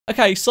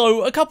Okay,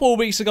 so a couple of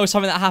weeks ago,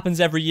 something that happens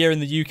every year in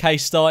the UK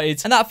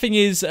started, and that thing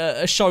is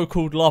a show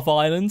called Love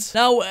Island.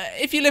 Now,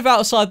 if you live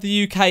outside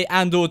the UK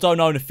and or don't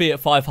own a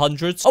Fiat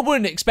 500, I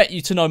wouldn't expect you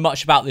to know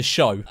much about this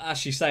show.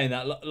 Actually saying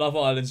that, Love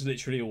Island's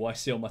literally all I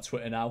see on my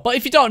Twitter now. But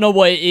if you don't know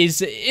what it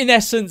is, in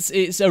essence,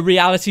 it's a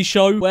reality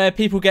show where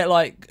people get,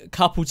 like,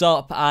 coupled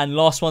up and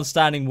last one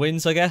standing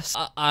wins, I guess.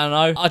 I don't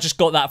know. I just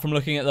got that from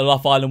looking at the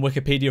Love Island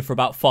Wikipedia for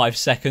about 5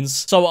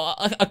 seconds. So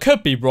I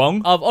could be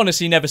wrong. I've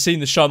honestly never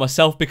seen the show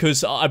myself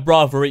because I'd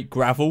rather eat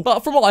gravel.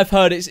 But from what I've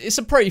heard, it's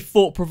a pretty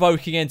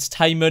thought-provoking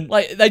entertainment.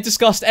 Like, they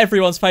discussed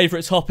everyone's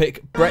favourite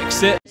topic,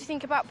 Brexit. What do you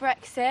think about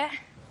Brexit?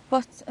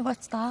 What's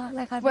that?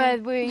 Like, where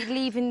we're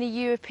leaving the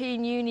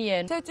European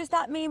Union. So does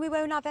that mean we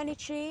won't have any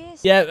trees?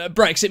 Yeah,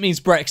 Brexit means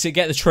Brexit.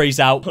 Get the trees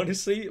out.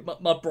 Honestly,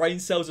 my brain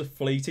cells are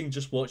fleeting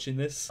just watching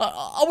this.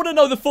 I want to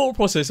know the thought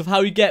process of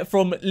how you get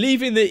from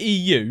leaving the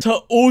EU to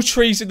all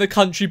trees in the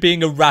country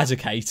being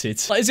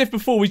eradicated. Like, as if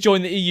before we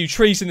joined the EU,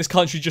 trees in this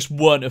country just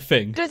weren't a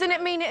thing. Doesn't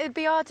it mean it would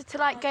be harder to,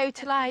 like, go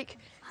to, like,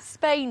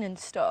 Spain and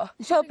stuff?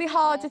 So it'll be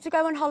harder to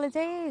go on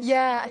holidays?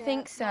 Yeah, I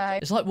think so.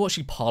 It's like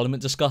watching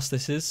Parliament discuss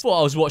this is. Well,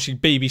 I was watching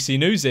BBC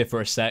News here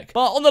for a sec.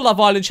 But on the Love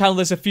Island channel,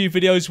 there's a few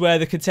videos where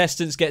the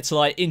contestants get to,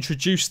 like,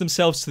 introduce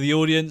themselves to the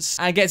audience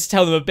and get to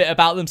tell them a bit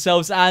about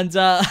themselves, and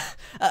a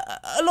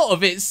lot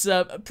of it's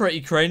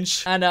pretty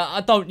cringe, and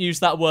I don't use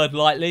that word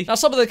lightly. Now,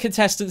 some of the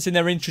contestants in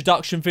their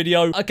introduction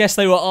video, I guess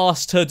they were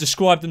asked to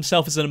describe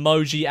themselves as an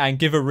emoji and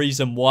give a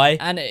reason why,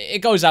 and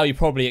it goes how you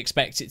probably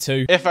expect it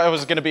to. If I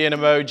was going to be an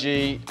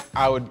emoji,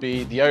 I would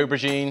be the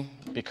aubergine,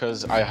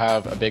 because I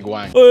have a big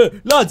wang.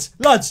 Lads!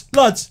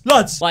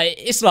 Like,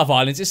 it's Love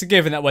Island. It's a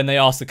given that when they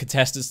ask the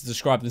contestants to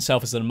describe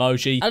themselves as an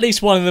emoji, at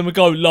least one of them would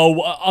go,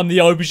 lol, I'm the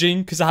aubergine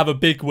because I have a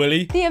big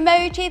willy. The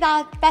emoji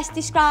that best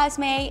describes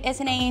me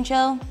is an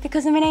angel,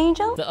 because I'm an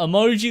angel. The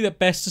emoji that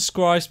best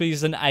describes me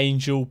is an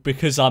angel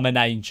because I'm an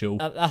angel.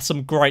 That's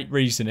some great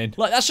reasoning.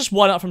 Like, that's just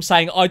one up from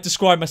saying I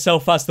describe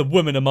myself as the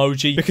woman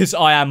emoji because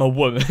I am a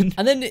woman.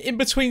 And then in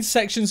between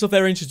sections of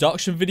their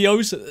introduction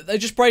videos, they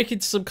just break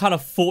into some kind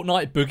of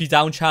Fortnite boogie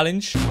down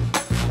challenge.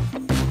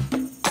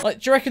 Like,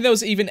 do you reckon there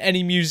was even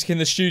any music in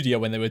the studio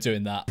when they were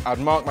doing that? I'd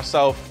mark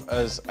myself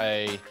as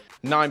a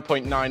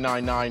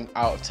 9.999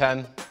 out of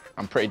 10.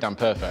 I'm pretty damn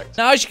perfect.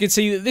 Now, as you can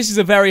see, this is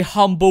a very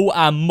humble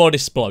and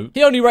modest bloke.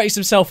 He only rates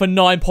himself a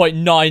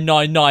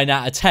 9.999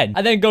 out of 10,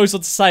 and then goes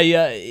on to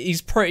say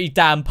he's pretty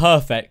damn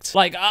perfect.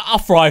 Like, I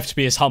thrive to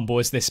be as humble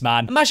as this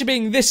man. Imagine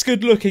being this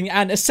good looking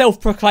and a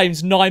self-proclaimed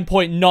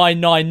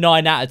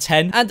 9.999 out of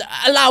 10, and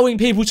allowing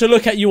people to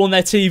look at you on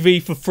their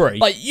TV for free.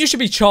 Like, you should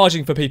be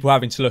charging for people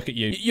having to look at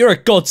you. You're a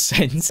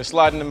godsend.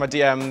 Sliding in my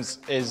DMs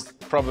is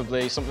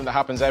probably something that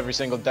happens every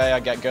single day. I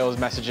get girls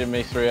messaging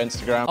me through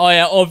Instagram. Oh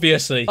yeah,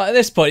 obviously. Like, at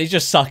this point, he's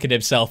just sucking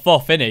himself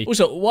off, isn't he?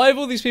 Also, why have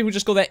all these people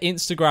just got their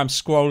Instagram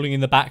scrolling in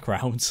the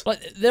background?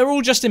 Like, they're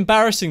all just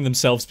embarrassing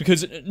themselves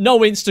because no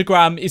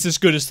Instagram is as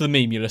good as the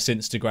memulous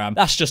Instagram.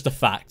 That's just a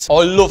fact.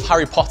 I love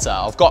Harry Potter.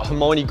 I've got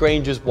Hermione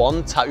Granger's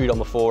wand tattooed on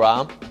my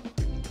forearm.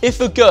 If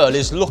a girl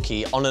is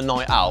lucky on a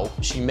night out,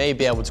 she may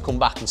be able to come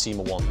back and see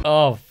my wand.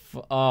 Oh,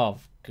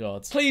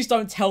 God. Please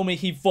don't tell me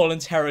he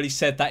voluntarily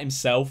said that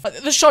himself.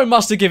 The show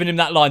must have given him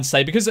that line to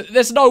say, because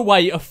there's no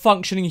way a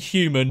functioning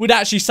human would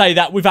actually say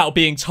that without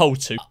being told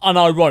to.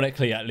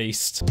 Unironically, at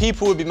least.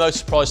 People would be most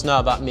surprised to know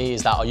about me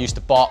is that I used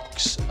to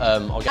box.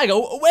 Hang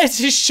on, where's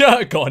his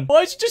shirt gone?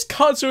 Why did you just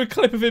cut to a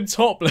clip of him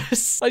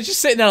topless? Like,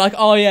 just sitting there like,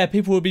 oh yeah,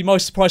 people would be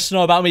most surprised to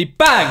know about me.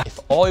 Bang! If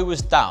I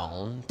was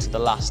down to the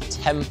last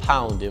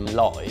 £10 in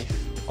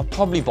life, I'd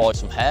probably buy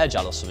some hair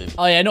gel or something.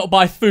 Oh yeah, not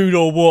buy food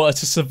or water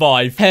to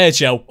survive. Hair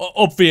gel,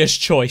 obvious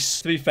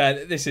choice. To be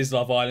fair, this is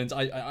Love Island.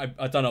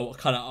 I don't know what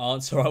kind of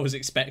answer I was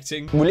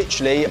expecting. Well,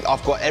 literally,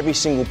 I've got every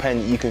single pen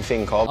that you can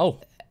think of.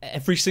 Oh,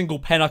 every single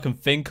pen I can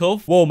think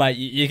of? Whoa, mate,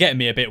 you're getting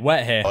me a bit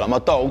wet here. Like my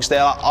dogs,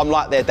 I'm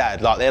like their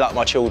dad, like they're like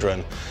my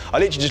children. I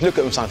literally just look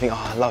at them and think,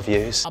 oh, I love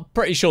you. I'm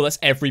pretty sure that's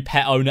every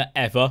pet owner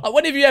ever. Like,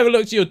 when have you ever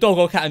looked at your dog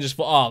or cat and just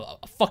thought, oh,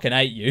 I fucking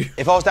hate you?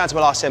 If I was down to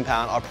my last £10,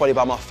 I'd probably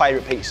buy my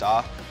favourite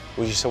pizza,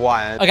 which is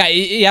Hawaiian. Okay,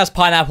 he has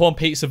pineapple on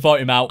pizza, vote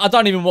him out. I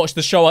don't even watch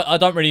the show, I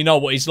don't really know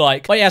what he's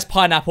like. But he has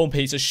pineapple on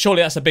pizza,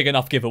 surely that's a big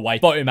enough giveaway.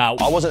 Vote him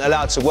out. I wasn't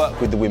allowed to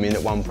work with the women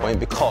at one point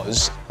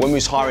because when we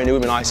was hiring the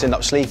women, I used to end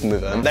up sleeping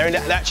with them. They're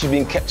actually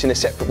being kept in a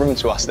separate room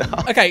to us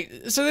now.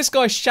 Okay, so this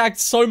guy shagged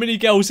so many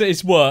girls at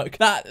his work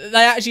that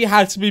they actually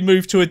had to be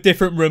moved to a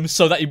different room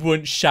so that he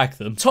wouldn't shag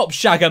them. Top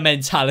shagger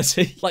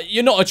mentality. Like,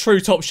 you're not a true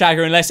top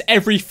shagger unless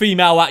every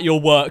female at your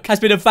work has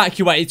been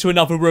evacuated to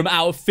another room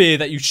out of fear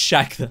that you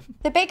shag them.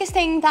 The biggest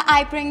thing that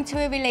I bring to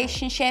a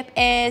relationship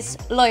is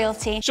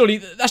loyalty. Surely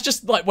that's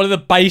just like one of the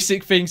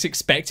basic things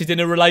expected in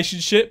a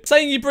relationship.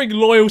 Saying you bring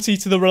loyalty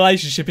to the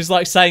relationship is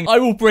like saying I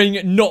will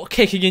bring not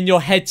kicking in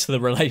your head to the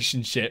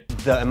relationship.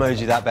 The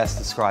emoji that best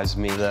describes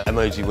me, the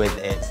emoji with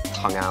its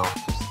tongue out,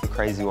 just the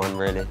crazy one,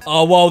 really.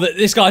 Oh, well,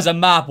 this guy's a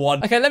mad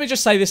one. Okay, let me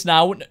just say this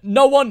now.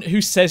 No one who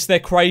says they're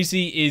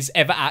crazy is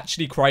ever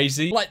actually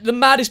crazy. Like, the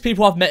maddest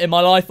people I've met in my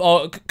life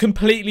are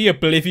completely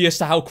oblivious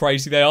to how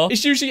crazy they are.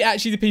 It's usually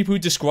actually the people who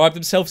describe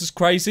themselves as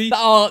crazy that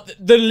are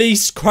the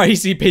least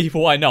crazy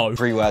people I know.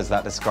 3 words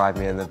that describe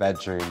me in the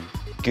bedroom.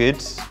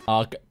 Good.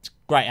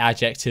 Great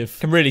adjective.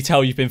 Can really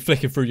tell you've been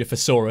flicking through your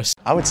thesaurus.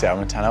 I would say I'm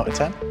a 10 out of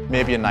 10.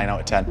 Maybe a 9 out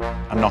of 10.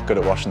 I'm not good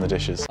at washing the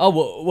dishes.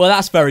 Oh, well,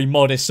 that's very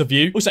modest of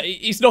you. Also,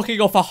 he's knocking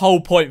off a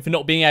whole point for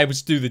not being able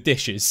to do the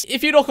dishes.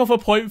 If you knock off a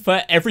point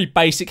for every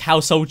basic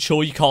household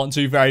chore you can't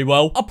do very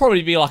well, I'll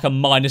probably be like a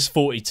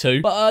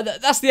 -42.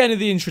 But that's the end of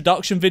the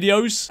introduction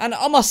videos. And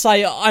I must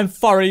say, I'm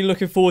thoroughly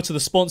looking forward to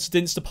the sponsored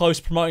Insta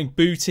post promoting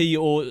booty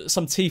or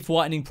some teeth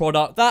whitening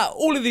product that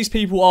all of these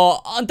people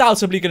are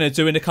undoubtedly going to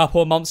do in a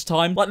couple of months'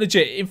 time. Like,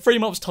 legit, in 3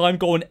 months' time,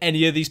 go on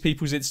any of these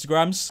people's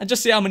Instagrams and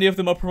just see how many of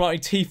them are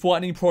promoting teeth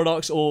whitening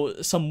products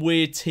or some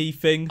weird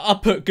teeth thing. I'll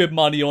put good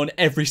money on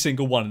every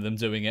single one of them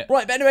doing it.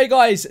 Right, but anyway,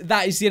 guys,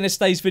 that is the end of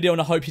today's video,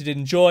 and I hope you did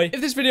enjoy.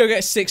 If this video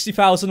gets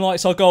 60,000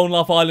 likes, I'll go on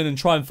Love Island and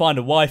try and find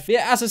a wife.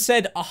 Yeah, as I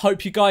said, I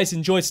hope you guys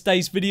enjoyed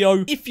today's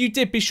video. If you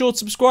did, be sure to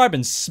subscribe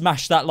and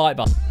smash that like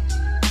button.